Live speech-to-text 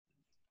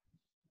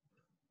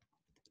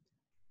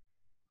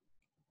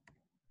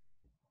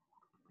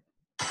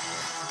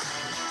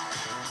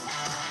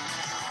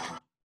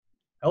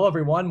Hello,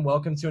 everyone.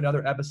 Welcome to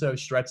another episode of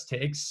Stretz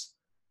Takes.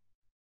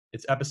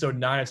 It's episode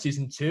 9 of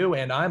season 2,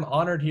 and I'm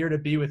honored here to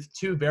be with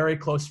two very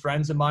close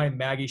friends of mine,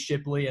 Maggie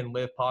Shipley and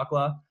Liv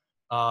Pakla,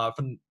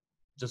 from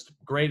just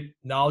great,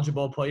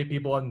 knowledgeable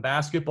people in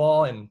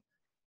basketball and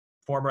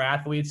former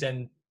athletes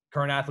and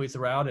current athletes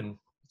around, and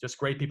just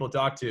great people to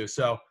talk to.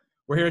 So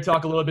we're here to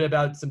talk a little bit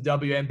about some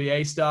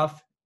WNBA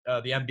stuff,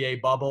 the NBA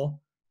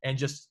bubble, and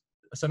just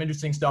some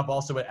interesting stuff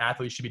also what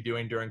athletes should be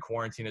doing during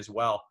quarantine as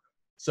well.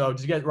 So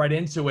to get right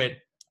into it,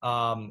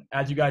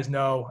 as you guys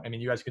know, I mean,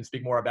 you guys can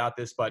speak more about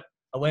this, but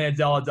Elena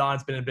Delle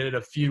Donne's been in a bit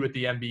of a feud with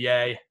the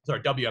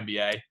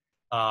WNBA,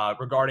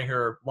 regarding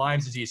her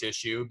Lyme's disease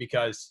issue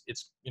because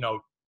it's,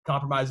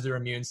 compromises her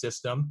immune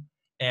system.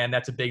 And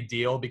that's a big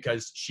deal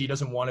because she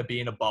doesn't want to be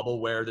in a bubble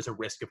where there's a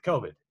risk of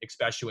COVID,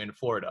 especially in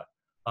Florida.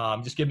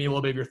 Just give me a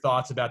little bit of your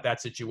thoughts about that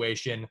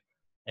situation.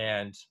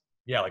 And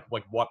yeah,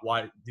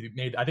 why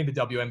I think the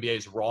WNBA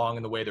is wrong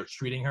in the way they're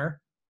treating her.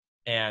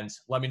 And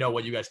let me know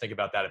what you guys think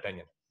about that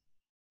opinion.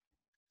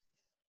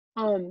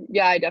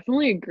 Yeah, I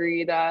definitely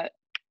agree that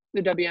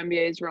the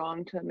WNBA is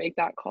wrong to make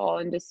that call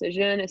and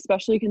decision,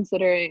 especially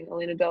considering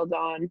Elena Delle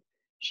Donne.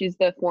 She's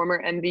the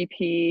former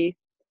MVP.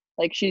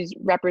 Like, she's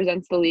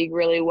represents the league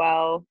really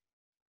well.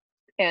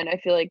 And I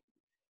feel like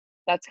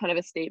that's kind of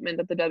a statement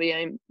that the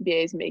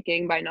WNBA is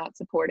making by not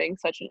supporting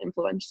such an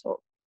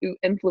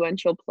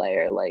influential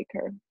player like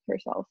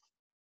herself.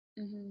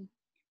 Mm-hmm.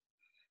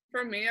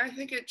 For me, I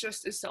think it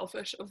just is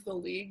selfish of the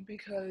league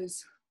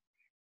because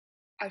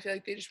I feel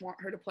like they just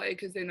want her to play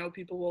because they know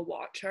people will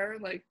watch her.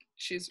 Like,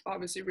 she's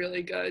obviously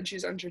really good.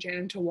 She's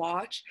entertaining to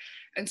watch.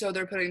 And so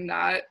they're putting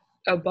that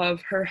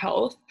above her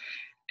health.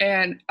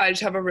 And I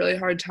just have a really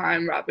hard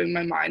time wrapping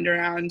my mind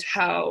around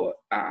how,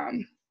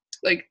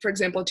 for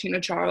example, Tina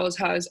Charles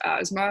has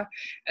asthma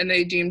and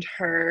they deemed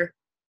her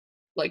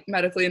like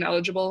medically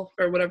ineligible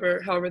or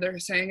whatever, however they're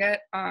saying it.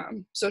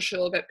 So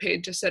she'll get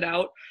paid to sit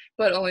out.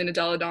 But Elena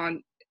Delle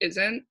Donne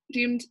isn't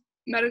deemed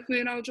medically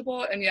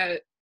ineligible. And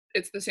yet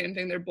it's the same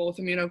thing. They're both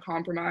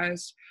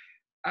immunocompromised.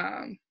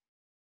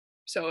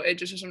 So it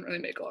just doesn't really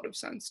make a lot of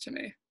sense to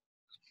me.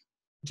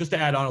 Just to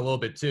add on a little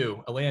bit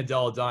too, Elena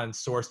Delle Donne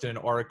sourced in an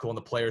article in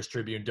the Players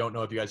Tribune. Don't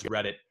know if you guys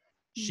read it.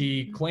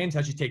 She claims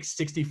how she takes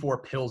 64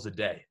 pills a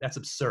day. That's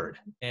absurd.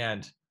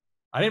 And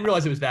I didn't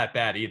realize it was that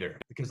bad either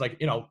because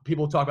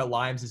people talk about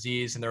Lyme's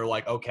disease and they're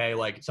like, okay,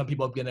 like some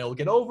people have been able to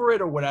get over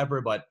it or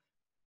whatever, but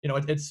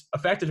it's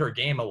affected her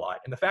game a lot.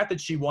 And the fact that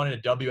she won a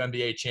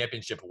WNBA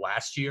championship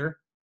last year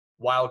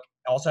while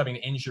also having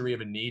an injury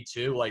of a knee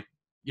too, like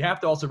you have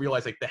to also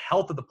realize like the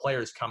health of the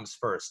players comes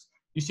first.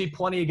 You see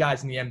plenty of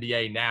guys in the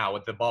NBA now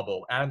with the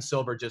bubble. Adam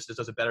Silver just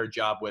does a better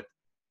job with,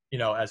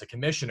 as a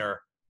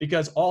commissioner,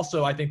 because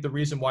also I think the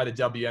reason why the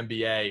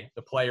WNBA,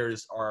 the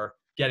players are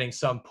getting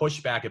some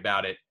pushback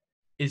about it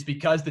is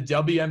because the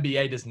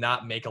WNBA does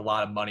not make a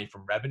lot of money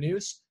from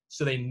revenues.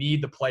 So they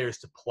need the players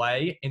to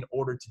play in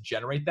order to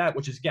generate that,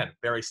 which is, again,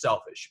 very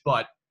selfish.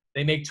 But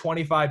they make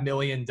 $25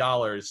 million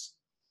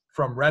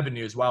from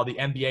revenues while the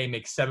NBA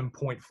makes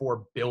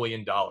 $7.4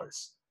 billion.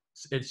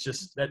 It's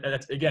just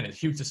that's again a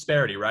huge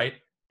disparity, right?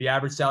 The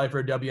average salary for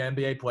a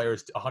WNBA player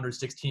is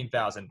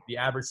 $116,000. The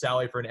average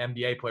salary for an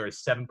NBA player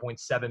is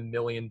 $7.7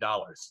 million.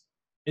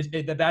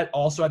 That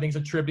also I think is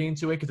attributing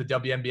to it because the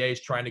WNBA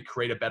is trying to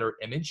create a better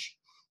image.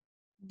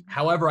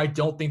 However, I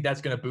don't think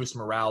that's going to boost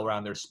morale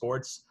around their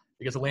sports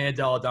because Elena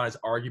Delle Donne is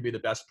arguably the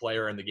best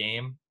player in the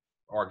game.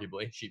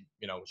 Arguably,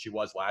 she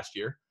was last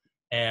year,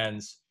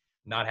 and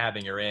not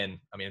having her in,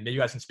 I mean, maybe you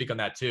guys can speak on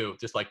that too.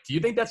 Just like, do you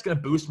think that's going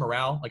to boost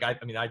morale? Like,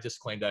 I just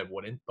claimed I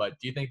wouldn't, but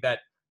do you think that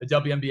the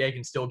WNBA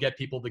can still get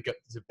people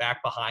to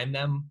back behind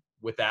them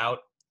without,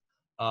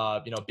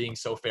 being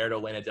so fair to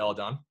Elena Delle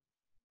Donne?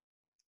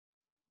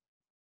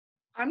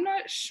 I'm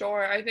not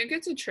sure. I think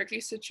it's a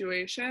tricky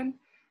situation.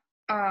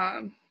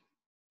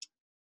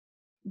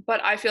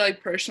 But I feel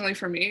like personally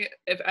for me,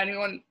 if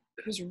anyone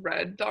who's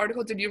read the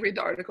article, did you read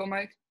the article,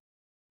 Mike?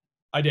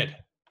 I did.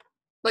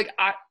 Like,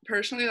 I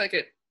personally, like,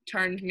 it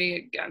turned me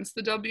against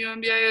the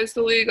WNBA as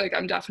the league. Like,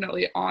 I'm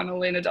definitely on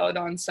Elena Delle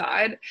Donne's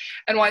side.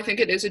 And while I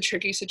think it is a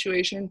tricky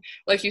situation,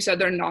 like you said,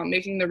 they're not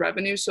making the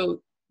revenue,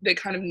 so they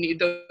kind of need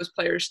those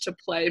players to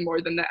play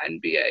more than the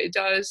NBA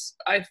does,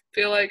 I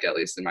feel like, at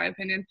least in my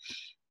opinion.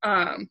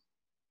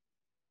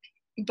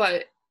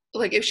 But,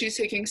 like, if she's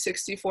taking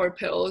 64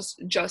 pills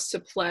just to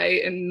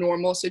play in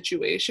normal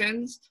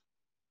situations,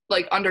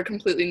 like, under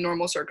completely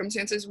normal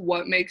circumstances,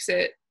 what makes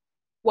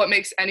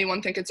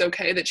anyone think it's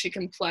okay that she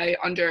can play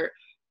under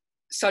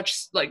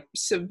such like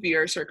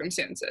severe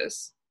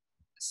circumstances,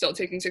 still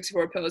taking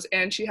 64 pills,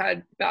 and she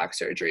had back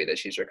surgery that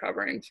she's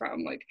recovering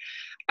from? Like,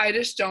 I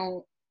just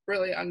don't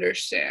really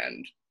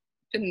understand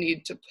the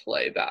need to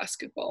play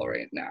basketball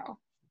right now,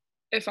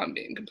 if I'm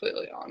being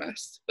completely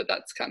honest, but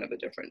that's kind of a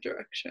different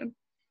direction.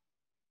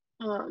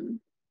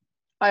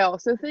 I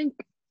also think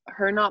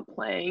her not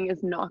playing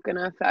is not going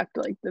to affect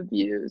like the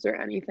views or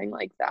anything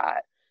like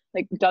that.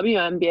 Like,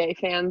 WNBA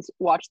fans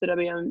watch the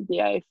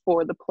WNBA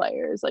for the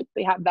players. Like,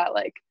 they have that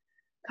like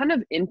kind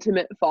of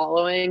intimate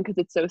following because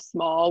it's so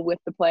small with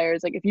the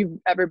players. Like if you've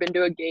ever been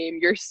to a game,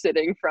 you're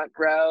sitting front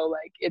row.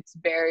 Like it's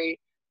very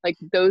like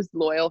those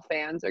loyal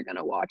fans are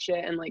gonna watch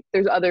it. And like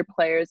there's other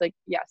players like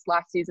yes,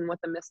 last season what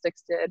the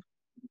Mystics did,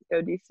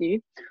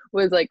 ODC,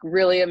 was like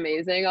really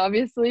amazing,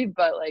 obviously,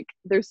 but like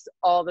there's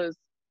all those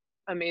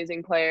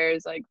amazing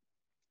players like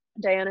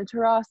Diana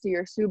Taurasi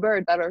or Sue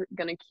Bird that are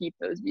gonna keep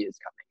those views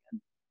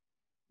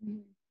coming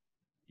in.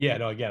 Yeah,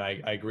 no, again,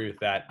 I agree with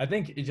that. I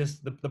think it's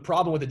just the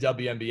problem with the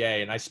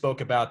WNBA, and I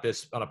spoke about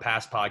this on a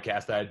past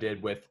podcast that I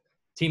did with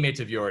teammates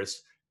of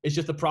yours, is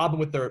just the problem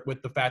with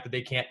the fact that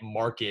they can't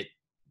market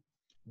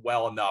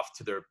well enough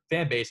to their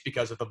fan base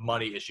because of the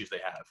money issues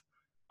they have.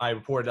 I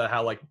reported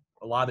how like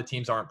a lot of the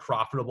teams aren't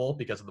profitable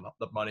because of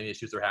the money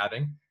issues they're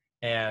having.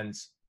 And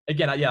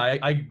again,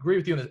 I agree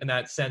with you in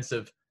that sense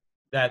of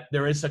that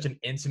there is such an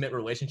intimate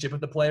relationship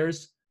with the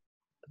players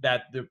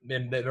that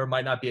there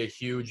might not be a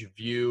huge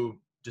view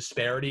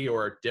disparity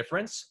or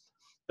difference.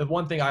 The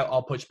one thing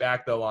I'll push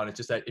back though on is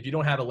just that if you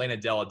don't have Elena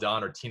Delle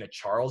Donne or Tina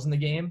Charles in the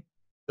game,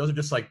 those are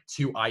just like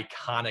two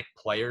iconic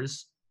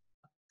players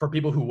for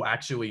people who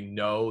actually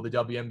know the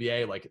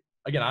WNBA. Like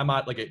again, I'm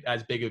not like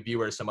as big a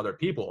viewer as some other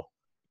people,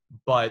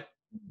 but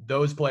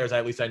those players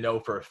at least I know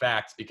for a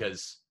fact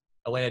because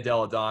Elena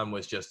Delle Donne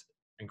was just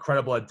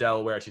incredible at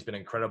Delaware. She's been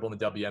incredible in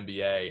the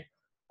WNBA,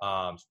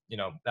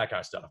 that kind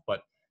of stuff.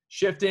 But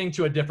shifting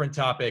to a different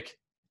topic,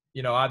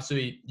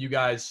 obviously you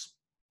guys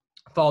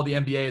follow the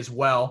NBA as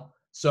well.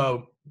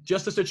 So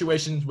just the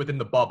situations within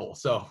the bubble.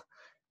 So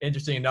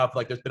interesting enough,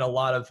 like there's been a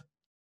lot of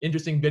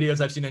interesting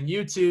videos I've seen on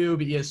YouTube,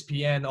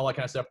 ESPN, all that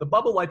kind of stuff. The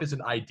bubble life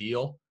isn't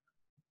ideal,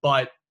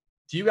 but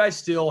do you guys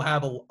still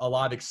have a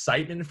lot of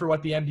excitement for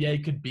what the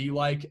NBA could be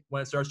like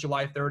when it starts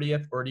July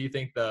 30th? Or do you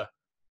think the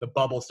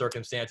bubble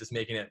circumstance is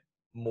making it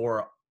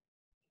more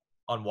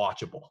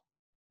unwatchable?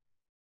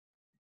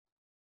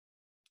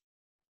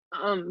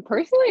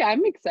 Personally,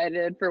 I'm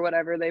excited for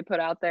whatever they put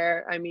out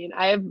there. I mean,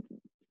 I have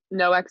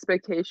no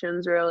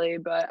expectations really,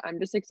 but I'm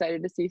just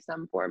excited to see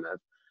some form of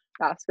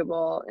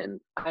basketball, and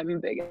I'm a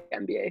big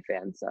NBA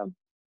fan, so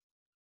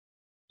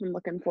I'm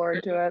looking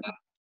forward to it.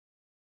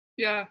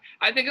 Yeah,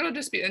 I think it'll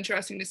just be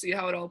interesting to see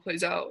how it all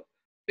plays out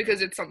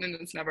because it's something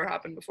that's never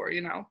happened before,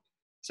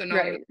 So no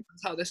one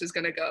knows how this is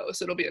going to go,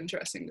 so it'll be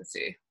interesting to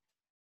see.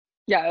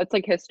 Yeah, it's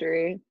like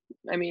history.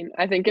 I mean,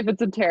 I think if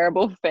it's a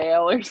terrible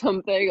fail or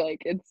something,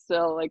 like it's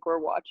still like we're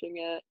watching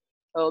it.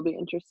 It'll be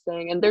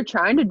interesting. And they're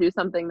trying to do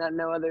something that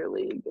no other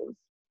league is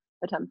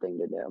attempting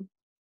to do.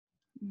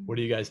 What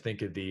do you guys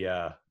think of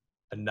the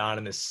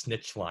anonymous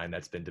snitch line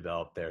that's been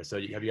developed there? So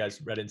have you guys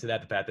read into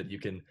that? The fact that you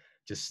can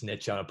just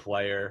snitch on a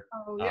player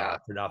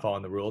for not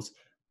following the rules.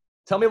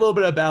 Tell me a little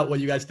bit about what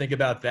you guys think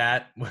about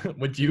that.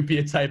 Would you be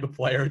a type of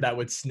player that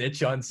would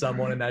snitch on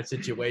someone in that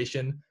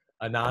situation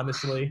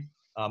anonymously?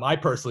 I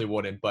personally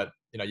wouldn't, but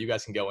you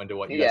guys can go into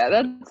what you guys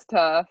think. That's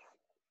tough.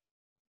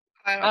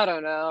 I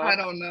don't know.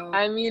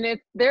 I mean,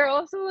 they're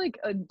also like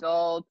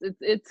adults.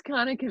 It's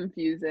kind of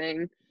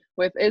confusing.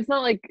 It's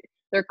not like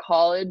they're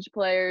college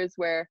players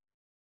where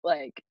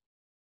like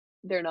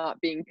they're not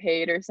being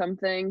paid or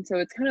something. So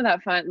it's kind of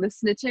that fun. The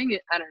snitching,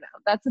 I don't know.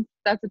 That's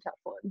a tough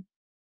one.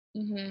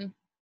 Mm-hmm.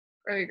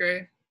 I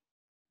agree.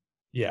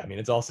 Yeah, I mean,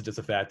 it's also just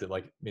a fact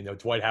that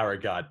Dwight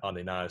Howard got on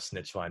the anonymous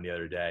snitch line the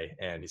other day,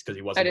 and it's because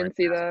he wasn't. I didn't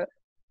see that.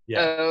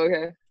 Yeah. Oh,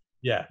 okay.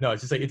 Yeah, no,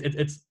 it's just like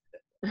it's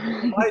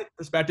from my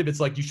perspective, it's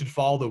like you should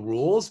follow the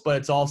rules, but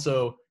it's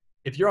also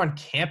if you're on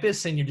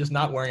campus and you're just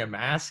not wearing a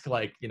mask,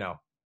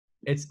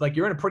 it's like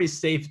you're in a pretty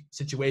safe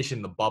situation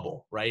in the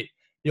bubble, right?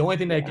 The only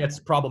thing that gets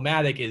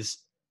problematic is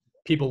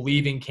people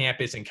leaving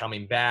campus and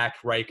coming back,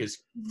 right? Because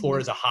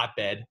Florida's a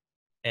hotbed,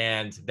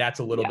 and that's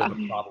a little bit of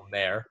a problem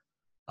there.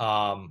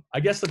 I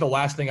guess that the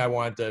last thing I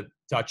wanted to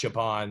touch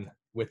upon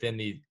within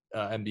the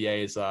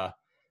NBA is, I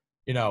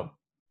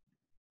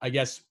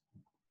guess,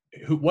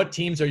 what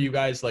teams are you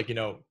guys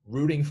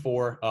rooting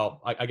for?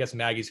 Oh, I guess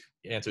Maggie's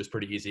answer is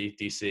pretty easy.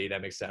 DC,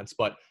 that makes sense.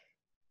 But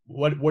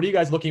what are you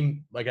guys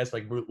looking? I guess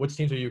which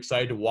teams are you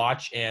excited to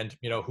watch? And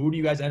who do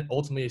you guys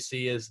ultimately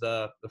see as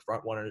the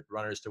front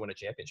runners to win a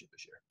championship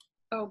this year?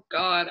 Oh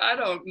God, I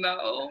don't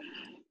know.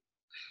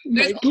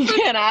 You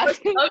can't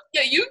ask.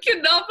 Yeah, you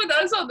cannot put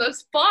us on the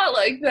spot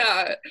like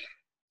that.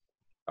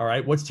 All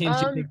right, what's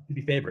teams do you think could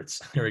be favorites?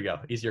 Here we go.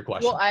 Easier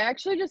question. Well, I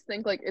actually just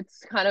think it's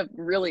kind of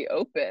really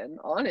open,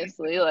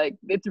 honestly.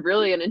 It's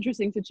really an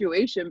interesting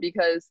situation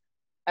because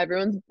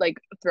everyone's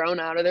thrown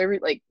out of there.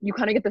 You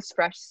kind of get this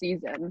fresh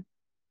season,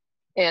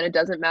 and it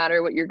doesn't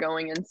matter what you're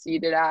going in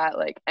seeded at.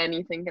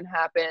 Anything can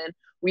happen.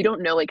 We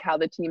don't know how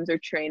the teams are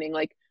training.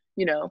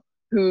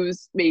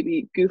 Who's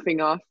maybe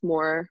goofing off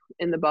more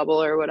in the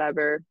bubble or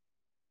whatever,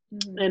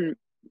 and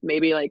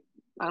maybe I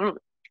don't.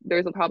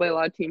 There's probably a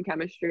lot of team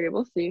chemistry.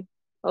 We'll see.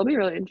 It'll be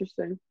really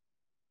interesting.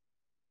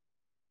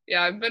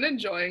 Yeah, I've been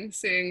enjoying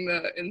seeing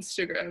the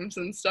Instagrams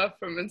and stuff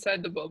from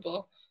inside the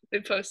bubble. They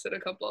posted a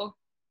couple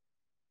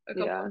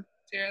here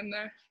and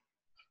there.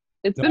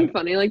 It's been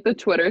funny, the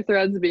Twitter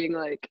threads being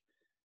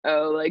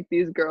oh,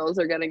 these girls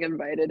are getting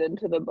invited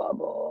into the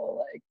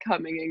bubble. like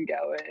coming and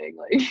going.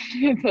 Like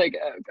it's like,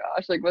 oh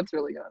gosh, like what's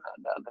really going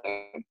on down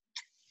there?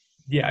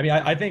 Yeah, I mean,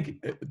 I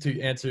think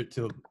to answer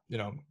to,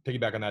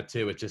 piggyback on that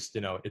too, it's just,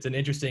 it's an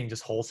interesting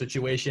just whole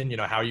situation.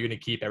 How are you going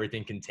to keep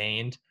everything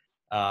contained?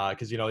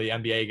 Because, the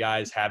NBA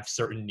guys have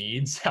certain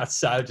needs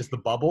outside of just the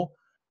bubble,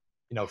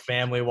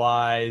 family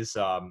wise,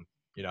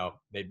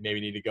 they maybe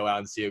need to go out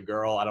and see a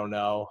girl. I don't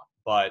know.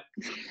 But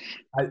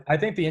I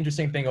think the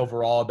interesting thing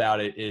overall about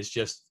it is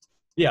just,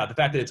 the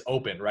fact that it's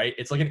open, right?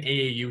 It's like an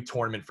AAU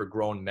tournament for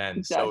grown men.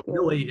 Exactly. So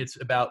really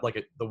it's about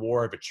like the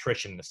war of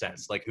attrition in a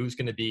sense, like who's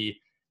going to be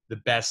the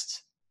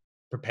best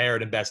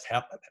prepared and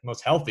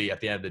most healthy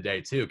at the end of the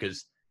day too,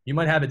 because you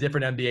might have a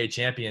different NBA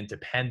champion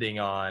depending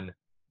on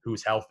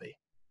who's healthy.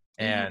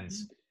 And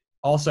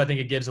also I think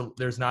it gives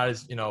there's not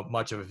as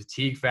much of a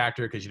fatigue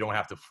factor because you don't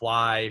have to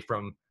fly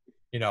from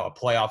a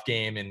playoff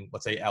game in,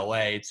 let's say,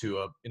 LA to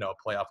a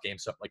playoff game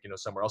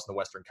somewhere else in the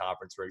Western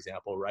Conference, for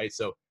example, right?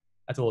 So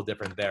that's a little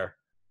different there.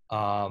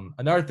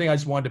 Another thing I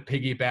just wanted to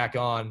piggyback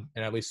on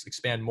and at least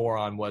expand more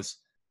on was,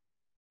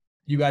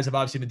 you guys have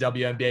obviously the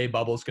WNBA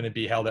bubble is going to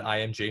be held at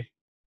IMG.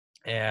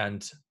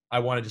 And I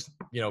want to just,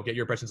 get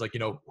your impressions, like,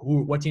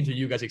 what teams are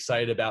you guys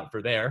excited about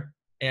for there?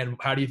 And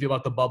how do you feel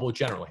about the bubble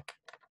generally?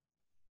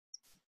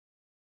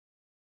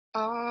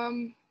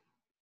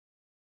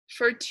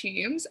 For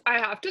teams, I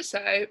have to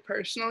say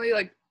personally,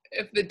 like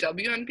if the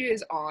WNBA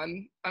is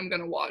on, I'm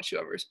going to watch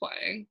whoever's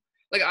playing.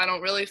 Like I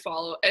don't really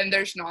follow, and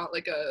there's not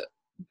like a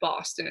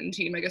Boston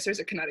team. I guess there's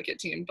a Connecticut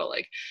team, but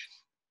like,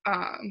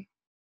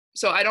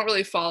 so I don't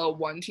really follow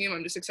one team.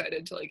 I'm just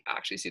excited to like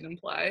actually see them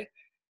play.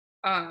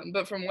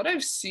 But from what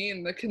I've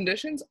seen, the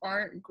conditions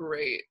aren't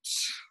great.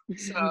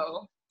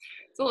 So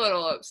it's a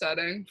little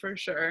upsetting for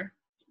sure.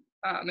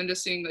 And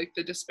just seeing like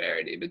the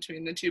disparity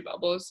between the two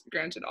bubbles.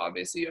 Granted,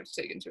 obviously you have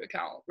to take into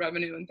account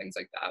revenue and things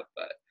like that,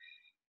 but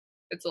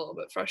it's a little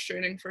bit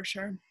frustrating for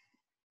sure.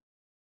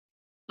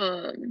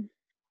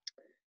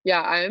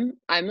 Yeah,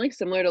 I'm like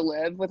similar to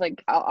Liv with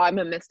like I'm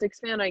a Mystics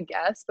fan, I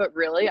guess, but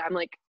really I'm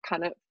like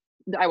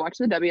I watch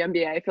the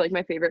WNBA. I feel like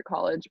my favorite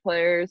college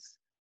players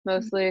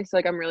mostly. So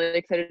like I'm really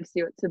excited to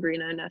see what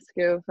Sabrina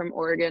Ionescu from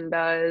Oregon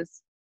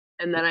does.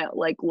 And then I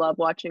like love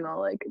watching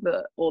all like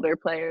the older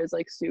players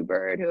like Sue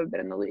Bird who have been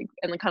in the league,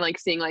 and like kind of like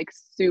seeing like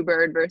Sue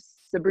Bird versus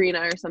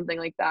Sabrina or something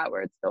like that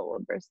where it's the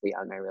old versus the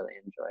young. I really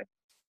enjoy.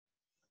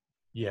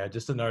 Yeah,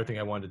 just another thing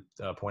I wanted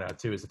to point out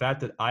too is the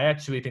fact that I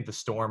actually think the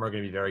Storm are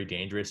going to be very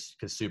dangerous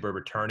because Sue Bird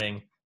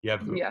returning. You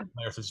have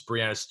players such as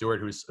Breanna Stewart,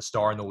 who's a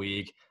star in the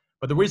league.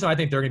 But the reason I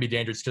think they're going to be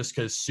dangerous is just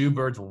because Sue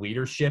Bird's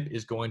leadership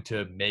is going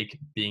to make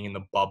being in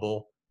the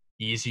bubble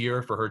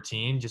easier for her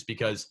team, just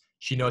because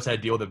she knows how to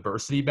deal with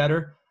adversity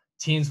better.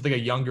 Teams with like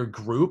a younger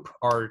group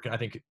are, I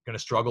think, going to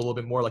struggle a little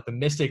bit more. Like the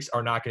Mystics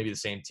are not going to be the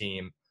same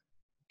team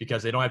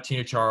because they don't have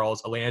Tina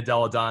Charles. Elena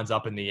Delle Donne's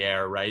up in the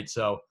air, right?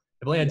 So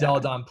if Elena Delle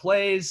Donne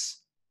plays,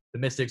 the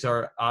Mystics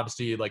are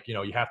obviously like, you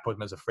have to put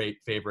them as a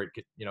favorite,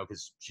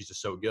 because she's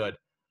just so good.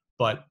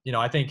 But,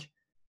 I think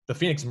the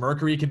Phoenix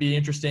Mercury could be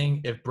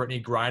interesting if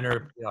Brittany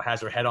Griner,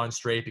 has her head on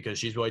straight because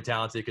she's really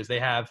talented, because they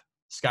have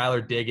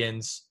Skylar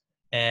Diggins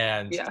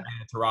and Diana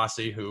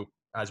Taurasi, who,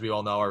 as we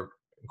all know, are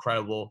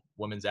incredible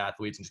women's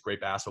athletes and just great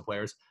basketball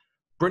players.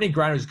 Brittany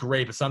Griner is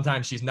great, but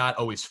sometimes she's not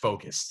always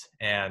focused.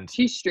 And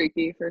she's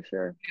streaky for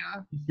sure.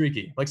 Yeah.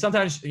 Streaky. Like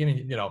sometimes,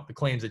 the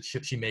claims that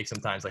she makes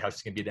sometimes, like how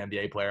she's going to be an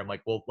NBA player. I'm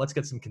like, well, let's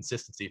get some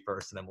consistency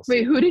first, and then we'll see.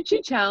 Wait, who did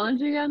she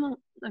challenge again?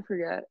 I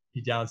forget.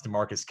 He challenged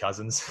DeMarcus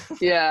Cousins.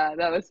 Yeah,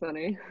 that was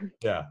funny.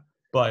 Yeah.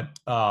 But,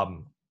 I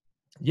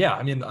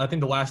mean, I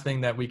think the last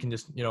thing that we can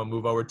just,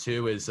 move over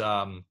to is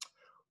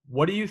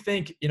what do you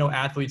think,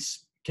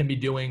 athletes can be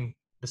doing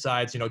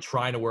besides,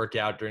 trying to work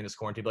out during this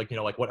quarantine? Like,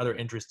 like what other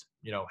interests,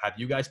 have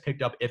you guys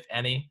picked up, if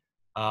any,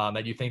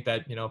 that you think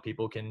that,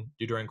 people can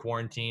do during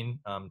quarantine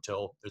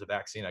till there's a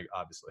vaccine,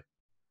 obviously?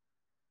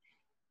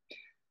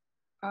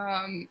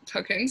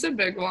 Cooking's a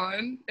big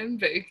one, and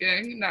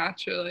baking,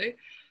 naturally.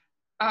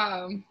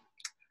 But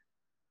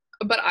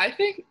I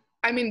think,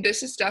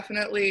 this is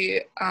definitely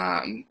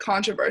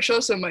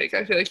controversial. So Mike,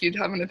 I feel like you'd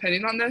have an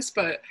opinion on this,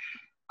 but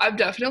I've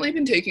definitely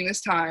been taking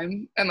this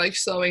time and like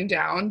slowing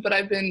down, but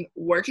I've been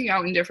working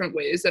out in different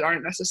ways that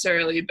aren't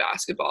necessarily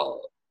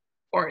basketball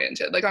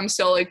oriented. Like I'm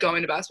still like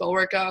going to basketball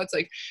workouts,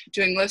 like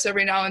doing lifts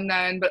every now and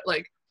then, but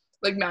like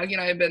Maggie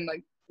and I have been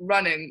like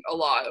running a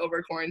lot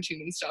over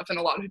quarantine and stuff, and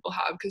a lot of people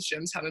have because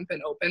gyms haven't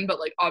been open, but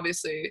like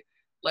obviously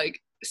like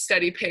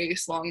steady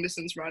pace long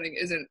distance running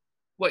isn't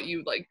what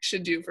you like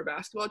should do for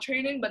basketball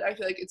training, but I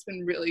feel like it's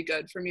been really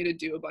good for me to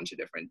do a bunch of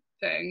different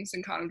things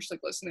and kind of just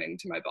like listening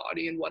to my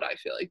body and what I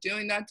feel like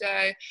doing that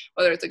day,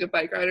 whether it's like a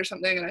bike ride or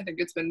something. And I think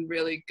it's been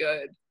really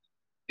good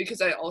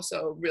because I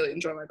also really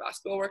enjoy my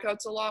basketball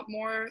workouts a lot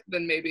more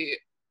than maybe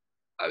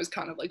I was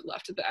kind of like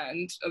left at the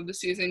end of the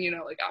season,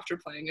 like after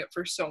playing it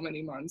for so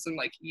many months and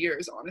like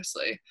years,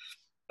 honestly,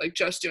 like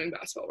just doing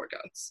basketball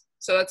workouts.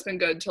 So that's been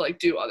good to like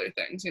do other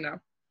things,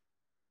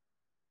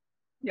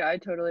 Yeah, I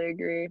totally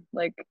agree.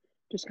 Like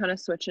just kind of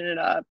switching it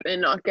up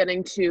and not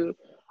getting too,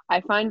 I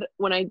find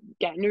when I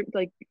get into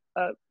like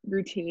a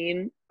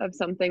routine of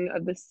something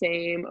of the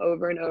same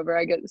over and over.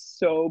 I get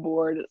so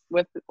bored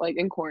with like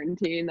in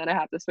quarantine that I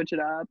have to switch it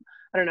up.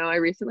 I don't know. I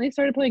recently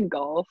started playing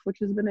golf, which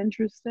has been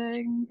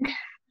interesting.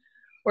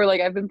 Or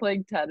like I've been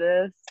playing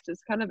tennis,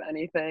 just kind of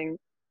anything.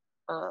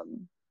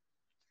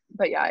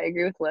 But yeah, I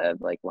agree with Liv.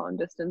 Like long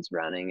distance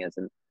running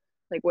isn't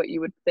like what you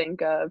would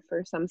think of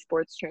for some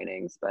sports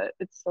trainings, but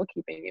it's still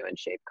keeping you in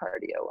shape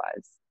cardio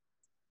wise.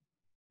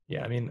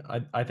 Yeah, I mean,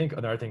 I think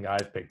another thing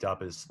that I've picked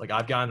up is like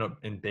I've gotten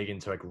in big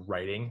into like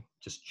writing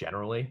just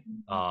generally.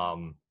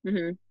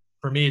 Mm-hmm.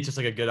 For me, it's just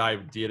like a good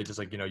idea to just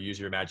like, use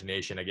your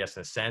imagination, I guess,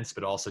 in a sense,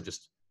 but also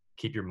just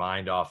keep your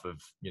mind off of,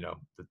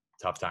 the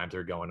tough times that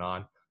are going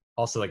on.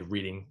 Also like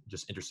reading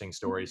just interesting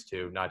stories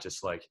too, not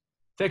just like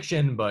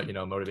fiction, but,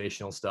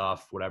 motivational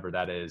stuff, whatever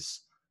that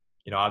is.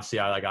 Obviously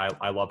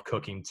I love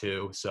cooking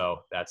too. So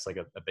that's like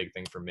a big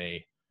thing for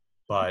me.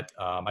 But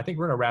I think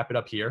we're going to wrap it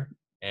up here.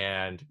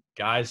 And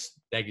guys,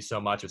 thank you so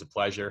much. It was a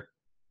pleasure.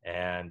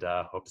 And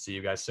hope to see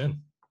you guys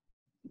soon.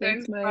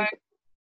 Thanks, Mike.